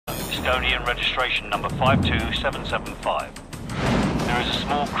Estonian registration number 52775. There is a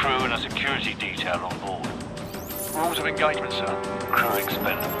small crew and a security detail on board. Rules of engagement, sir. Crew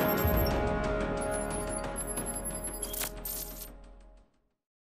expendable.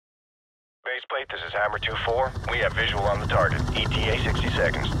 Baseplate, this is Hammer 2-4. We have visual on the target. ETA 60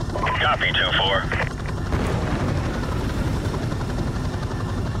 seconds. Copy, 2-4.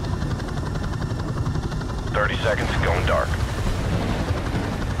 30 seconds, going dark.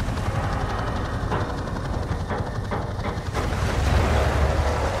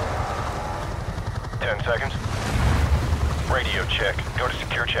 Seconds. Radio check. Go to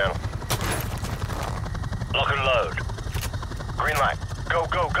secure channel. Lock and load. Green light. Go,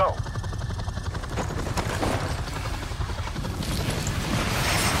 go, go.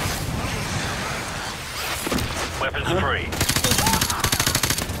 Weapons free.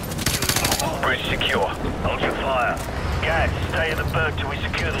 Bridge secure. Hold your fire. Guys, stay in the berg till we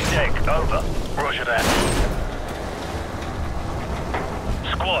secure the deck. Over. Roger that.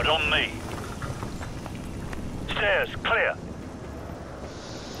 Squad on me. Stairs, clear.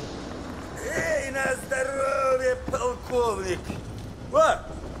 Эй, на здоровье, полковник!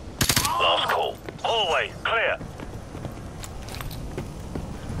 What? Last call. Hallway, clear.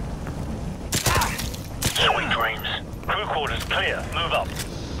 Sweet dreams. Crew quarters clear. Move up.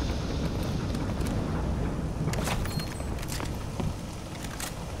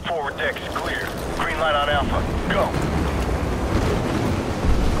 Forward deck is clear. Green light on Alpha. Go.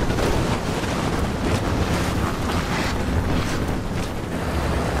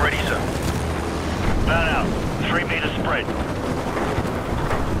 Ready, sir. Man out. 3 meter spread.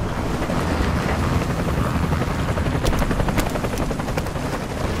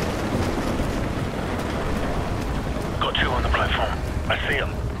 Got 2 on the platform. I see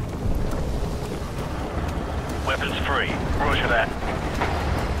them. Weapons free. Roger that.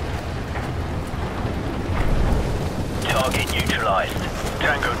 Target neutralized.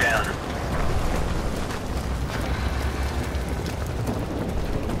 Tango down.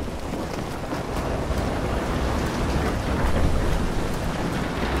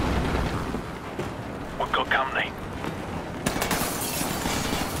 We've got company.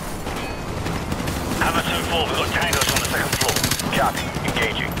 Hammer 2-4, we've got tangos on the 2nd floor. Copy.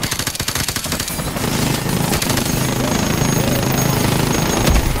 Engaging.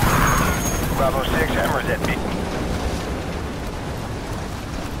 Bravo 6, Hammer is at me.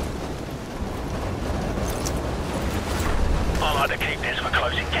 I like to keep this for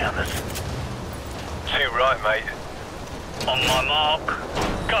close encounters. Too right, mate. On my mark,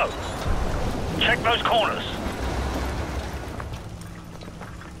 go. Check those corners.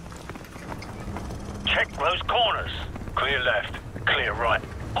 Check those corners. Clear left. Clear right.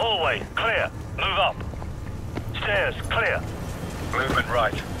 Hallway, clear. Move up. Stairs, clear. Movement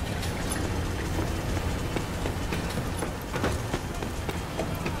right.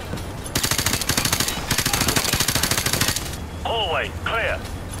 Hallway, clear.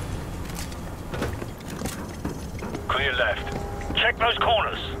 Clear left. Check those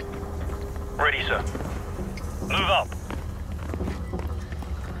corners. Ready, sir. Move up.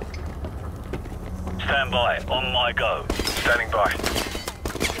 Stand by. On my go. Standing by.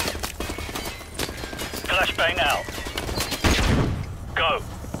 Flashbang out. Go.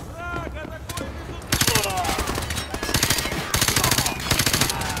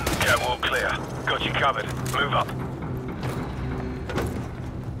 Catwalk clear. Got you covered. Move up.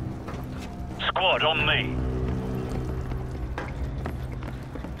 Squad on me.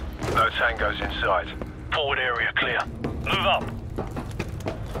 No tangos inside. Forward area clear. Move up.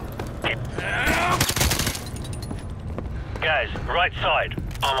 Guys, right side.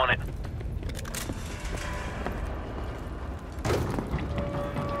 I'm on it.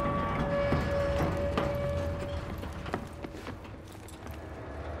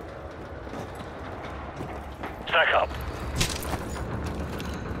 Stack up.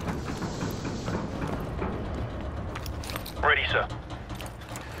 Ready, sir.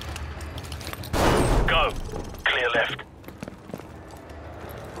 Go. Clear left.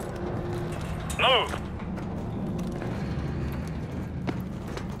 Move.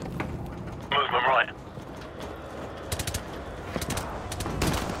 Movement right.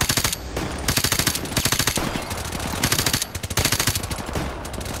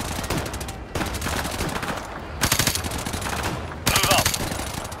 Move up.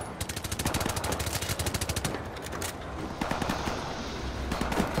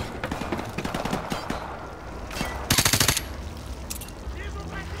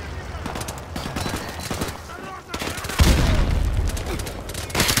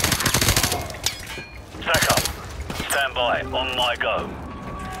 Stack up. Stand by. On my go.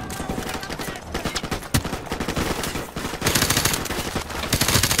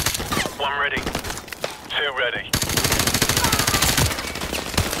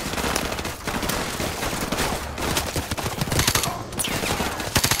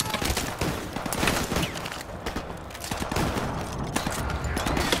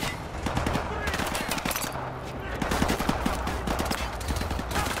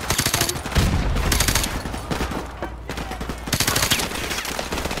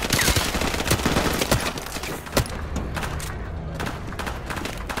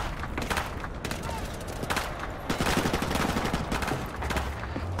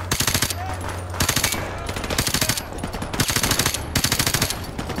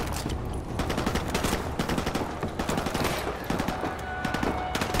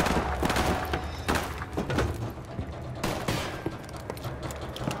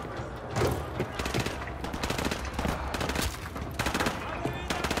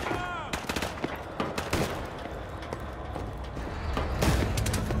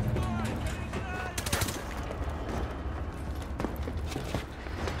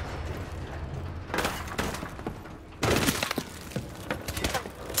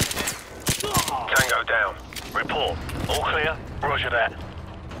 Bravo down. Report. All clear? Roger that.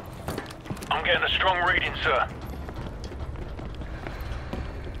 I'm getting a strong reading, sir.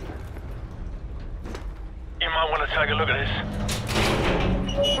 You might want to take a look at this.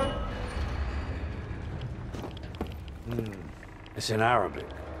 It's in Arabic.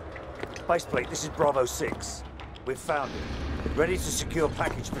 Baseplate, this is Bravo 6. We've found it. Ready to secure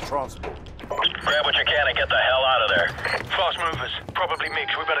package for transport. Grab what you can and get the hell out of there. Fast movers. Probably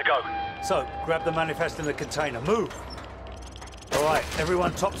mixed. We better go. So, grab the manifest in the container. Move! All right,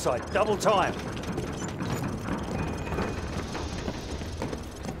 everyone topside. Double time.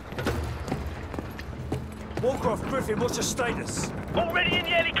 Warcraft Griffin, what's your status? Already in the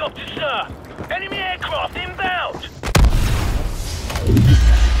helicopter, sir. Enemy aircraft inbound.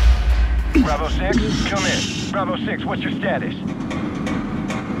 Bravo 6, come in. Bravo 6, what's your status?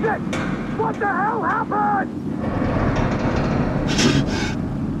 What the hell happened?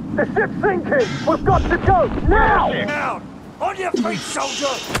 The ship's sinking! We've got to go, now! Down! On your feet,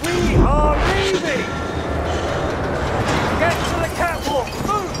 soldier! We are leaving! Get to the catwalk!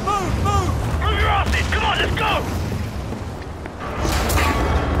 Move, move, move! Move your asses! Come on, let's go!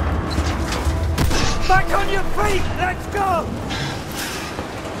 Back on your feet! Let's go!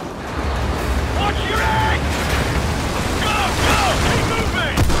 Watch your head! Go, go! Keep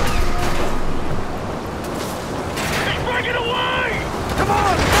moving! He's breaking away! Come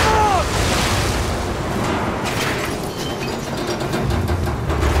on, come on!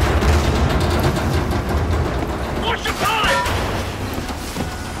 Watch the pilot!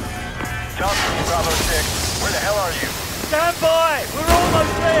 Johnson, Bravo 6, where the hell are you? Stand by! We're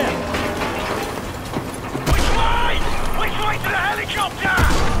almost there! Which way? Which way to the helicopter?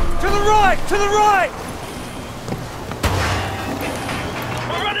 To the right! To the right!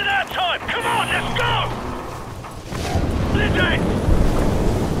 We're running out of time! Come on, let's go! Lizzie!